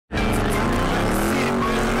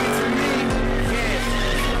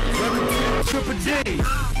D.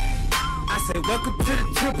 I say welcome to the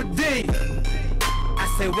Triple D. I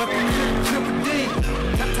say welcome to the Triple D.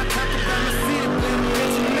 Talk about my city, baby,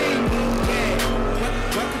 mention me. Yeah,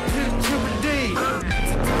 welcome to the Triple D. Talk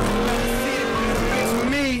about my city, baby, mention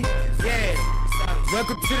me. Yeah,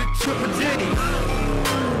 welcome to the Triple D.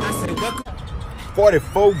 I say welcome.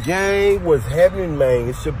 44 gang, what's happening, man?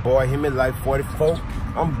 It's your boy Hemi Life 44.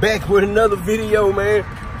 I'm back with another video, man.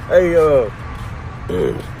 Hey,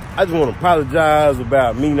 I just want to apologize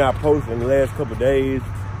about me not posting the last couple of days.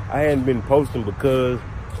 I hadn't been posting because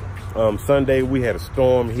Sunday we had a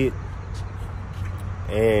storm hit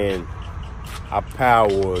and our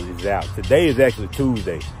power is out. Today is actually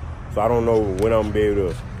Tuesday, so I don't know when I'm gonna be able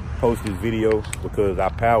to post this video because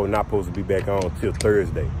our power is not supposed to be back on until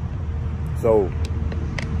Thursday. So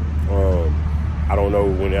I don't know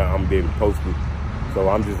when I'm gonna be able to post it. So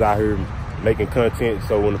I'm just out here making content,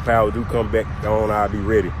 so when the power do come back on, I'll be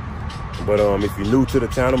ready. But if you're new to the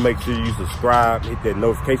channel, make sure you subscribe, hit that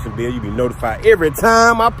notification bell. You'll be notified every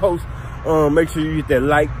time I post. Make sure you hit that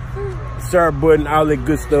like, share button, all that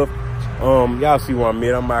good stuff. Y'all see where I'm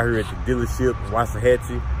at. I'm out here at the dealership,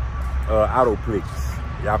 Waxahachie Autoplex.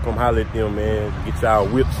 Y'all come holler at them, man. Get y'all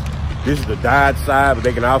whips. This is the Dodge side, but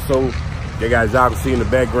they can also, they got, y'all can see in the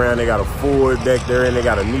background, they got a Ford back there, and they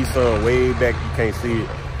got a Nissan way back. You can't see it.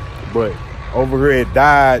 But over here at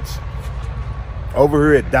Dodge,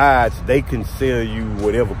 they can sell you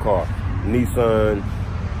whatever car. Nissan,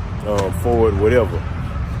 Ford, whatever.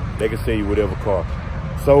 They can sell you whatever car.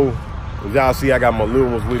 So, as y'all see, I got my little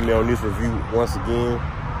ones with me on this review once again.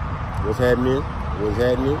 What's happening? What's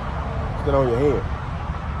happening? What's on your hand?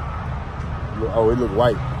 Oh, it look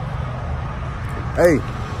white. Hey,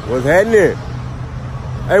 what's happening?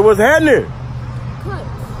 Hey, what's happening? What?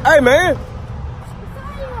 Hey, man.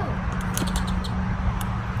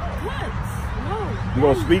 What? No. You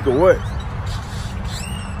gonna speak or what?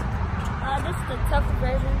 This is the tougher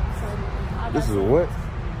version. So This is a what?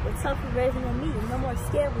 The tougher version of me. No more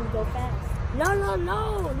scared when we go fast.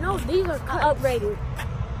 No. These are upgraded.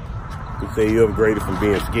 He say he upgraded from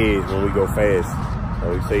being scared when we go fast. So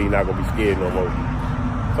he say he's not gonna be scared no more.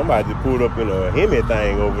 Somebody just pulled up in a Hemi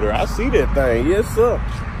thing over there. I see that thing, yes sir.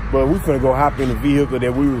 But we finna go hop in the vehicle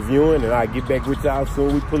that we reviewing, and I'll get back with y'all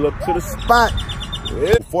soon we pull up to the spot.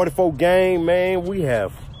 Yeah. 44 gang, man, we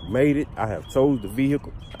have made it. I have chose the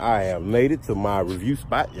vehicle. I have made it to my review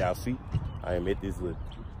spot. Y'all see, I am at this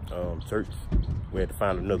little church. We had to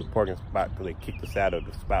find another parking spot because they kicked us out of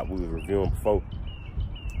the spot we were reviewing before.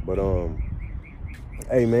 But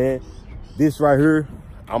hey man, this right here,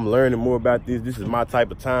 I'm learning more about this. This is my type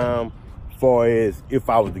of time far as if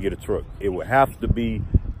I was to get a truck. It would have to be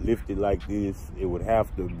lifted like this. It would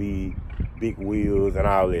have to be big wheels and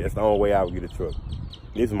all that. That's the only way I would get a truck.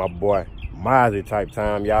 This is my boy, Mozzie type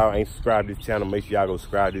time. Y'all ain't subscribed to this channel. Make sure y'all go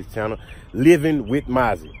subscribe to this channel. Living with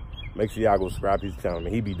Mozzie. Make sure y'all go subscribe to this channel.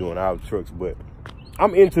 Man, he be doing all the trucks, but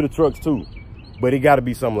I'm into the trucks too. But it gotta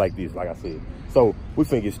be something like this, like I said. So we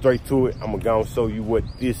finna get straight to it. I'm gonna show you what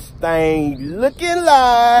this thing looking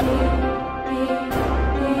like.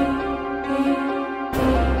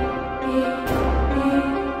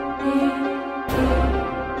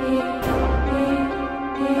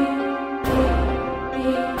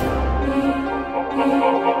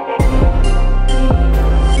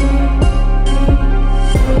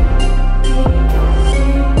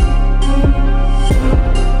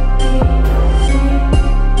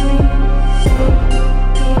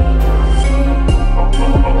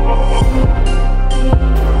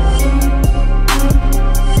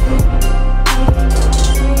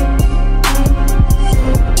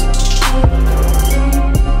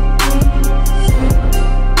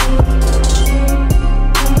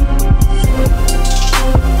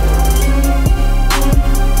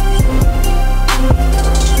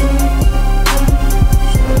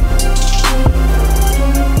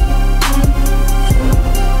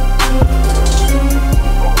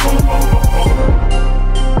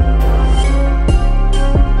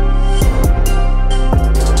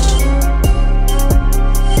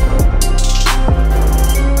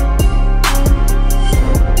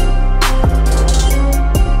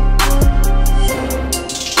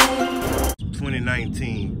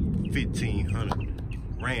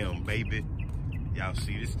 Baby, y'all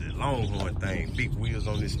see this the Longhorn thing, big wheels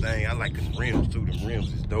on this thing. I like them rims too. Them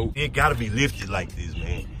rims is dope. It gotta be lifted like this,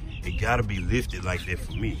 man. It gotta be lifted like that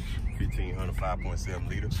for me. 1500 5.7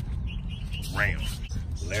 liter Ram.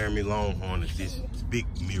 Laramie Longhorn is this big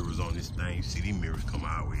mirrors on this thing. You see these mirrors come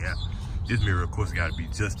all the way out. This mirror, of course, gotta be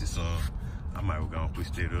Justice on. I might go and push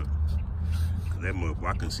that up. Cause that motherfucker,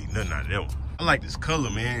 I couldn't see nothing out of that one. I like this color,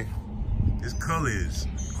 man. This color is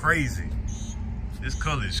crazy. This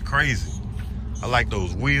color is crazy. I like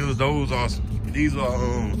those wheels. These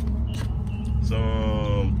are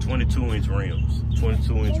some 22-inch rims.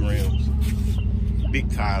 22-inch rims. Big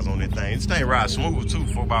tires on that thing. This thing rides smooth too,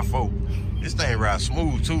 4x4. This thing rides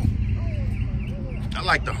smooth too. I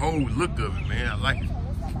like the whole look of it, man. I like it.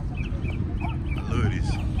 I love this.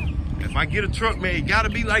 If I get a truck, man, it gotta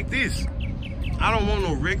be like this. I don't want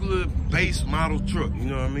no regular base model truck, you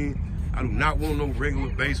know what I mean? I do not want no regular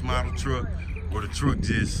base model truck where the truck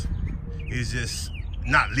is just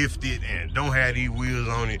not lifted and don't have these wheels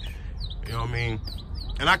on it. You know what I mean?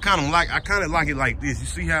 And I kind of like it like this. You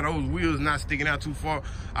see how those wheels not sticking out too far?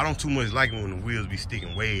 I don't too much like it when the wheels be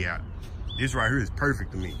sticking way out. This right here is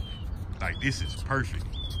perfect to me. Like, this is perfect.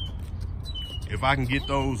 If I can get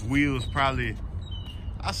those wheels probably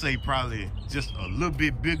just a little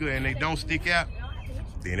bit bigger and they don't stick out,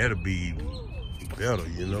 then that'll be better,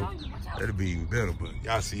 you know? That'll be even better, but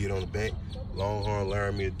y'all see it on the back. Longhorn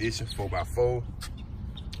Laramie edition, 4x4.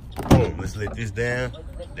 Boom, let's let this down.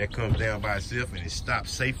 That comes down by itself and it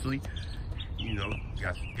stops safely. You know,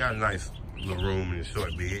 got a nice little room in the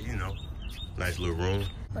short bed, you know. Nice little room.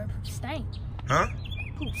 Bird poop stank. Huh?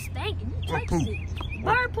 Poop stank. You What touched poop? it.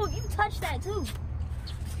 Bird poop, you touched that too.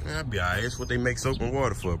 That'll be all right. That's what they make soap and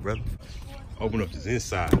water for, brother. Open up this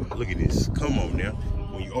inside. Look at this. Come on now.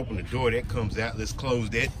 When you open the door, that comes out. Let's close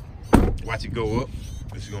that. Watch it go up.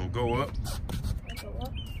 It's gonna go up.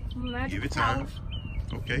 Give it time.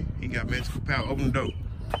 Okay, he got magical power. Open the door.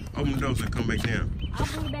 Open the door so it come back down. I'll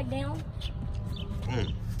bring it back down.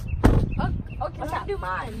 Boom. Okay, let's do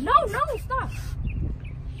mine. No, stop.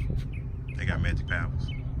 They got magic powers.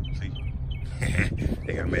 See?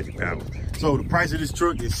 They got magic powers. So the price of this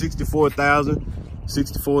truck is $64,000.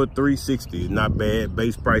 $64,360. Not bad.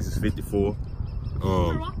 Base price is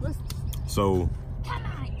 $54,000. So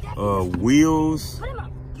wheels Put him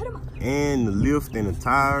up. and the lift and the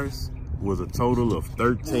tires was a total of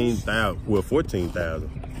 $13,000. Well, $14,000.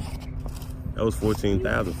 That was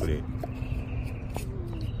 $14,000 for that.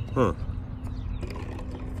 Huh?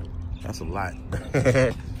 That's a lot.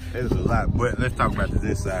 That is a lot. But let's talk about this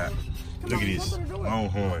inside. Look at this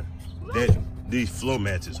Longhorn. These floor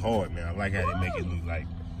mats is hard, man. I like how they make it look like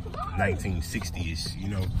 1960s, you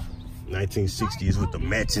know. 1960s with the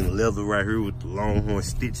matching leather right here with the Longhorn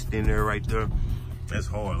stitched in there right there. That's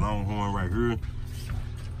hard. Longhorn right here.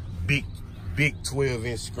 Big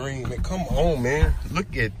 12-inch screen, man. Come on, man.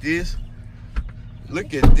 Look at this.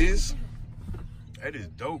 Look at this. That is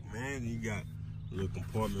dope, man. You got a little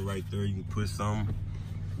compartment right there. You can put something.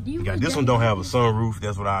 You got this one don't have a sunroof.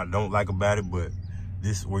 That's what I don't like about it, but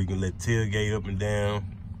this is where you can let tailgate up and down.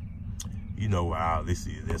 You know all this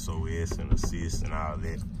is, SOS and assist and all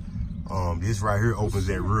that. This right here opens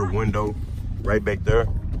that rear window right back there.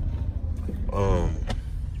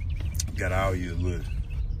 Got all your little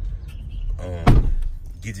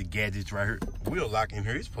gadgets right here. Wheel lock in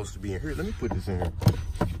here. It's supposed to be in here. Let me put this in here.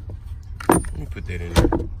 Let me put that in there.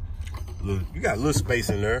 You got a little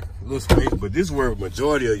space in there, a little space, but this is where the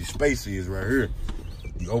majority of your space is right here.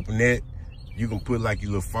 You open that, you can put like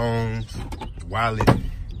your little phones, wallet,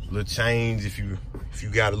 little change if you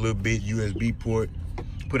got a little bit USB port.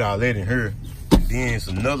 Put all that in here. And then it's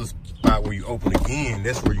another spot where you open again.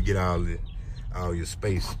 That's where you get all your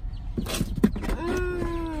space.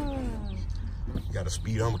 Got a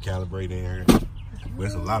speedometer calibrator in here. But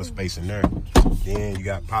there's a lot of space in there. Then you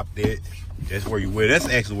got pop that. That's where that's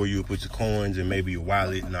actually where you put your coins and maybe your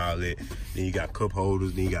wallet and all that. Then you got cup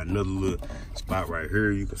holders. Then you got another little spot right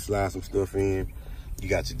here. You can slide some stuff in. You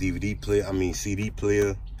got your DVD player, CD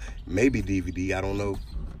player, maybe DVD. I don't know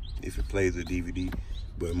if it plays a DVD,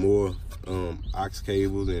 but more aux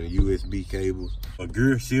cables and USB cables. A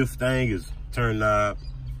gear shift thing is turn knob,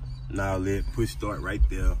 now let push start right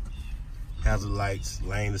there. Hazard lights,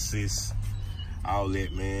 lane assist, all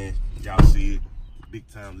that, man. Y'all see it, big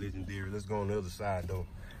time legendary. Let's go on the other side though.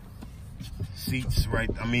 Seats right,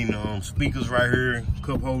 speakers right here,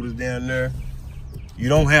 cup holders down there. You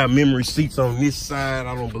don't have memory seats on this side,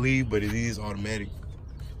 I don't believe, but it is automatic.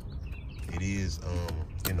 It is,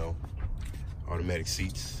 automatic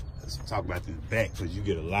seats. Let's talk about this back, because you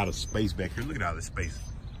get a lot of space back here. Look at all this space.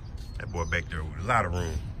 That boy back there with a lot of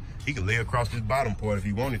room. He can lay across this bottom part if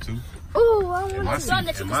he wanted to. Ooh, I want to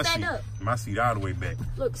that you can stand up. My seat all the way back.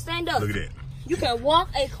 Look, stand up. Look at that. You can walk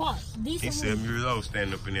across. He's 7 years old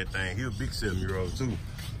standing up in that thing. He's a big 7-year-old too.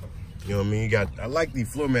 You know what I mean? I like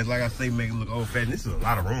these floor mats, like I say, make it look old fashioned. This is a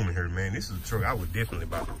lot of room in here, man. This is a truck I would definitely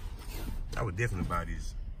buy.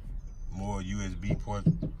 This. More USB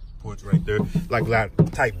ports right there. Like a lot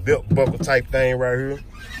of type belt buckle type thing right here.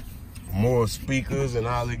 More speakers and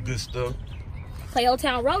all that good stuff. Play Old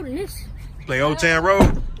Town Road in this. Play Old Town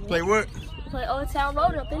Road. Play what? Play Old Town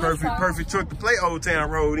Road up in Perfect truck to play Old Town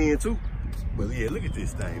Road in too. But yeah, look at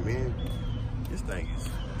this thing, man. This thing is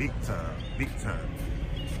big time, big time.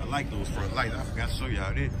 I like those front lights. I forgot to show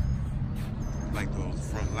y'all this. I like those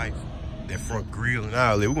front lights. That front grill and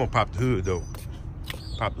all that. We're gonna pop the hood though.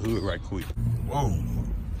 Pop the hood right quick. Whoa,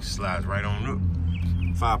 slides right on up.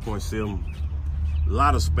 5.7. A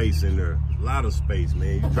lot of space in there. A lot of space,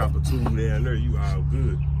 man. You drop a tool down there, you all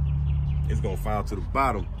good. It's gonna fall to the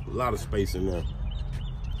bottom. A lot of space in there.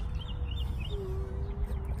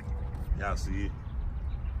 Y'all see it?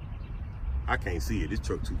 I can't see it. This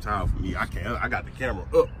truck too tall for me. I can't. I got the camera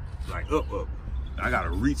up, like up. I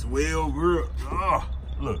gotta reach way over. Oh,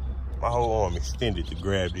 look, my whole arm extended to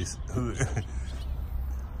grab this hood.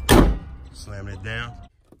 Slam it down.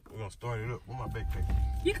 We're gonna start it up. Where's my backpack?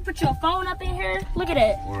 You can put your phone up in here. Look at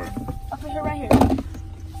that. Where? Up in here, right here.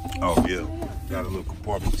 Oh yeah, got a little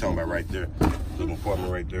compartment. Talking about right there. Little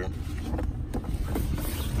compartment right there.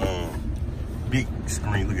 Big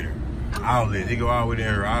screen. Look at it. All this. It go all the way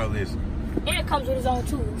there. All this. And it comes with his own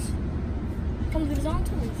tools. It comes with his own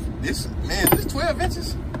tools. This, man, this 12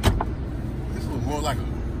 inches? This was more like a...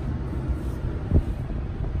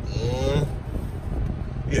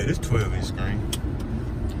 yeah, this 12-inch screen.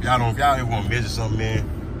 If y'all ever want to measure something, man,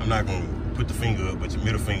 I'm not going to put the finger up, but your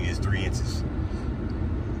middle finger is 3 inches.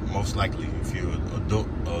 Most likely, if you're an adult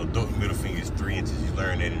middle finger is 3 inches. You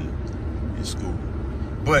learn that in school.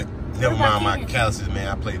 But never mind my calluses, man.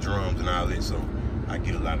 I play drums and all that, so I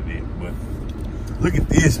get a lot of that. But look at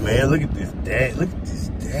this, man. Look at this dash. Look at this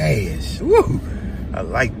dash. Woo! I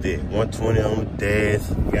like that. 120 on the dash.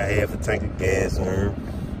 Got half a tank of gas on her.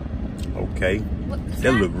 Okay.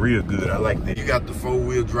 That look real good. I like that. You got the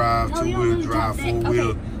 4-wheel drive, 2-wheel drive,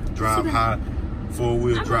 4-wheel drive high,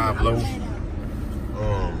 4-wheel drive low.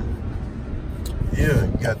 Yeah,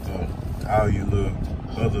 you got all your little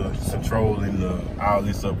other control in all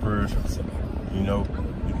this up here. You know,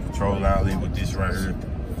 you can control all that with this right here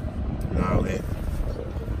and all that.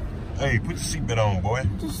 Hey, put your seatbelt on, boy.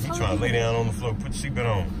 You trying to lay down on the floor? Put your seatbelt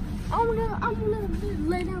on. I'm gonna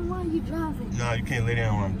lay down while you driving. No, you can't lay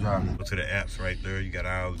down while I'm driving. Go to the apps right there. You got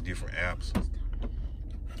all the different apps.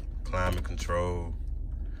 Climate control,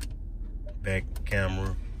 back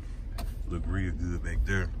camera. Look real good back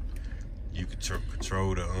there. You can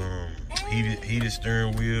control the heated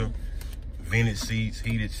steering wheel, vented seats,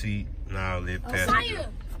 heated seat, and all that passenger.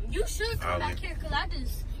 You should come back here because I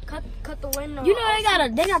just cut the window. You know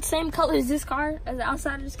they got the same color as this car, as the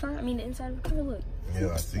outside of this car. I mean the inside of the car. Look.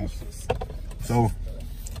 Yeah, I see. So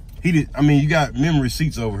heated. I mean, you got memory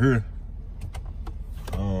seats over here.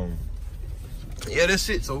 Yeah, that's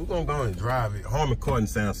it. So we're gonna go and drive it. Home recording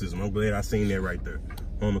sound system. I'm glad I seen that right there.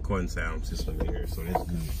 Home recording sound system in here. So that's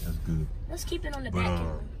good. That's good. Let's keep it on the back.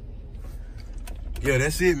 Yeah,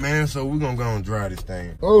 that's it, man. So we're gonna go and drive this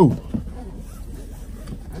thing. Oh.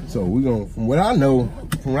 So we're gonna, from what I know,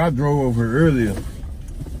 from when I drove over here earlier,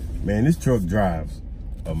 man, this truck drives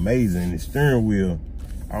amazing. The steering wheel,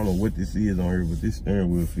 I don't know what this is on here, but this steering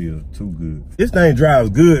wheel feels too good. This thing drives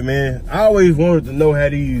good, man. I always wanted to know how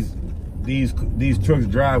these trucks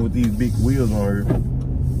drive with these big wheels on here.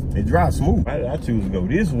 They drive smooth. I choose to go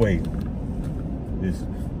this way. This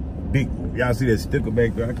big, y'all see that sticker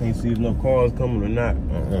back there? I can't see if no cars coming or not.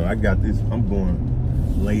 I got this. I'm going,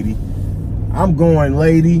 lady. I'm going,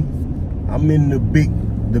 lady. I'm in the big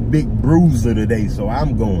bruiser today, so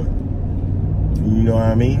I'm going. You know what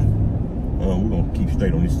I mean? We're gonna keep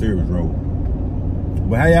straight on this service road.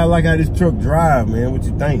 But how y'all like how this truck drive, man? What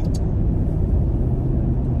you think?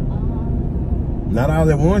 Not all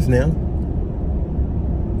at once now.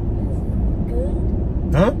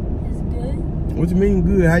 Good. Huh? It's good. What you mean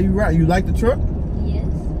good? How you ride? You like the truck? Yes.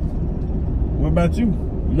 What about you?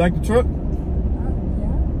 You like the truck?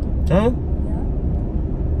 Yeah. Huh?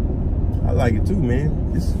 Yeah. I like it too,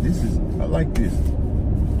 man. This is, I like this.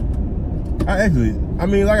 I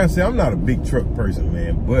mean, like I said, I'm not a big truck person,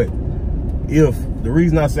 man, but the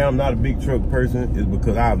reason I say I'm not a big truck person is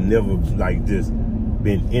because I've never, like, just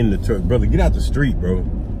been in the truck. Brother, get out the street, bro.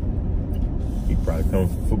 He probably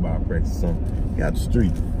comes from football practice or something. Get out the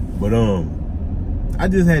street. But, I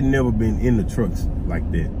just had never been in the trucks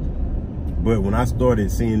like that. But when I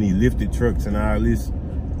started seeing these lifted trucks and all this,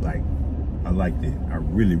 like, I liked it. I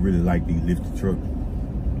really, really like these lifted trucks.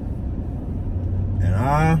 And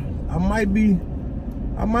I might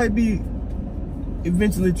be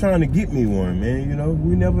eventually trying to get me one, man. You know,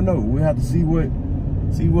 we never know. We have to see what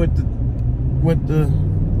the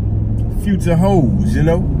future holds, you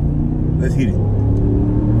know. Let's hit it.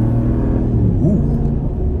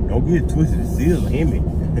 Ooh, don't get it twisted. This is a Hemi.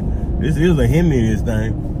 This is a Hemi, this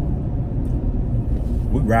thing.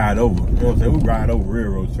 we ride over. You know what I'm saying? We ride over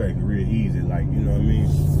railroad tracks real easy. Like, you know what I mean?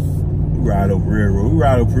 We ride over railroad. We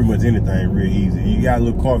ride over pretty much anything real easy. You got a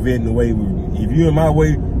little Corvette in the way. If you in my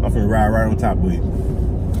way, I'm finna ride right on top of it.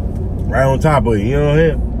 Right on top of it, you know what I'm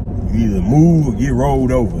saying? You either move or get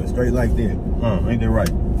rolled over. Straight like that. Ain't that right?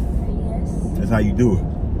 Yes. That's how you do it.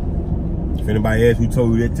 If anybody asks who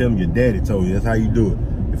told you that, tell them your daddy told you. That's how you do it.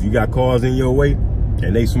 If you got cars in your way,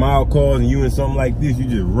 and they small cars and you in something like this, you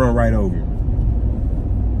just run right over it.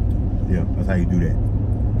 Yeah, that's how you do that.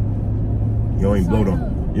 You don't even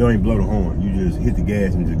blow the horn. You just hit the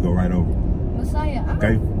gas and just go right over. Messiah,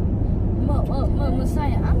 okay?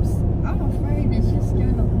 Messiah, I'm afraid that you're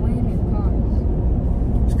scared of winning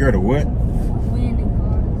cars. Scared of what? Winning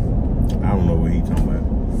cars. I don't know what he talking about.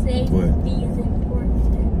 Safety is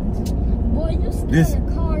important. Boy, you scared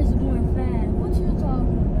of cars going fast. What you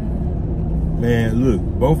talking about? Man, look,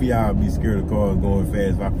 both of y'all be scared of cars going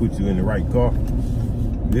fast if I put you in the right car.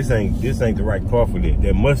 This ain't the right car for that.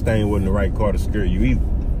 That Mustang wasn't the right car to scare you either.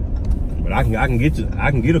 But I can get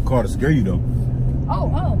a car to scare you though.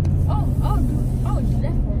 Do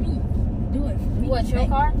that for me. Do it for me. What, your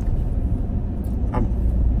car?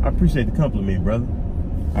 I appreciate the compliment, brother.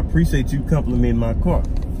 I appreciate you complimenting my car,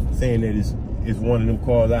 saying that it's one of them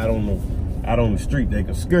cars out on the street that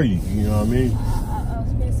can scare you. You know what I mean? I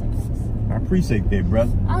was being sarcastic. I appreciate that,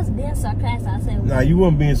 brother. I was being sarcastic. I said, nah, you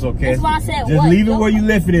wasn't being sarcastic. That's why I said, just leave it where you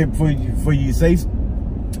left it at for you say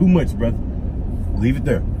too much, brother. Leave it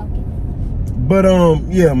there. Okay. But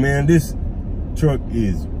yeah, man, this truck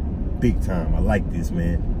is big time. I like this,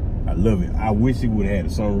 man. I love it. I wish it would have had a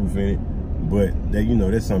sunroof in it, but that, you know,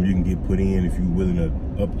 that's something you can get put in if you're willing to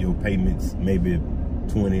up your payments, maybe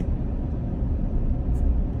 $20,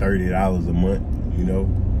 $30 a month, you know.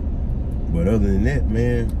 But other than that,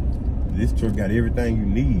 man, this truck got everything you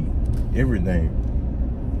need, everything.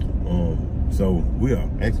 So we are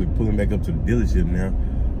actually pulling back up to the dealership now.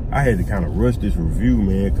 I had to kind of rush this review,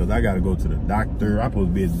 man, because I got to go to the doctor. I'm supposed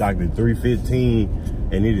to be at the doctor at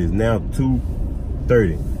 3:15, and it is now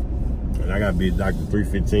 2:30. And I got to be at the doctor at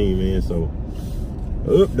 3:15, man. So,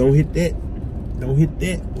 don't hit that. Don't hit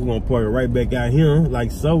that. We're going to park it right back out here,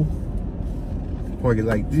 like so. Park it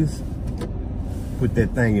like this. Put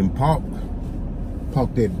that thing in park.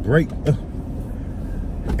 Park that brake.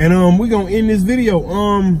 And we're going to end this video.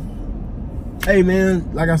 Hey,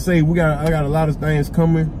 man, like I say, I got a lot of things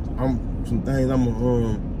coming. Some things I'm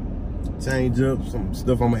gonna change up, some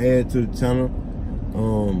stuff I'm gonna add to the channel.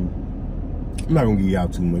 I'm not gonna give y'all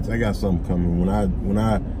too much. I got something coming. When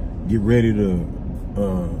I get ready to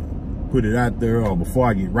put it out there, or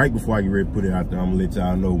right before I get ready to put it out there, I'm gonna let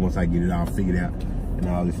y'all know once I get it all figured out and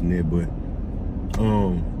all this and that. But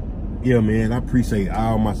yeah, man, I appreciate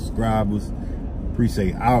all my subscribers.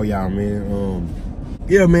 Appreciate all y'all, man.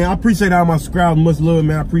 Yeah, man, I appreciate all my subscribers. Much love,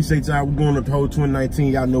 man. I appreciate y'all. We're going up the whole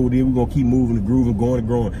 2019. Y'all know what it is. We're going to keep moving the groove and going and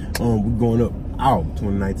growing. We're going up all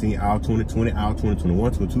 2019, all 2020, all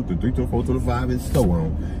 2021, 22, 23, 24, 25, and so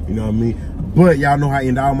on. You know what I mean? But y'all know how I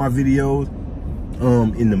end all my videos.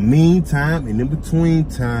 In the meantime, and in between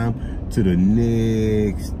time to the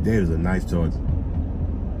next, that is a nice choice.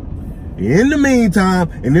 In the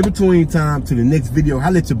meantime, and in between time to the next video,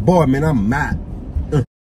 holla at your boy, man. I'm out.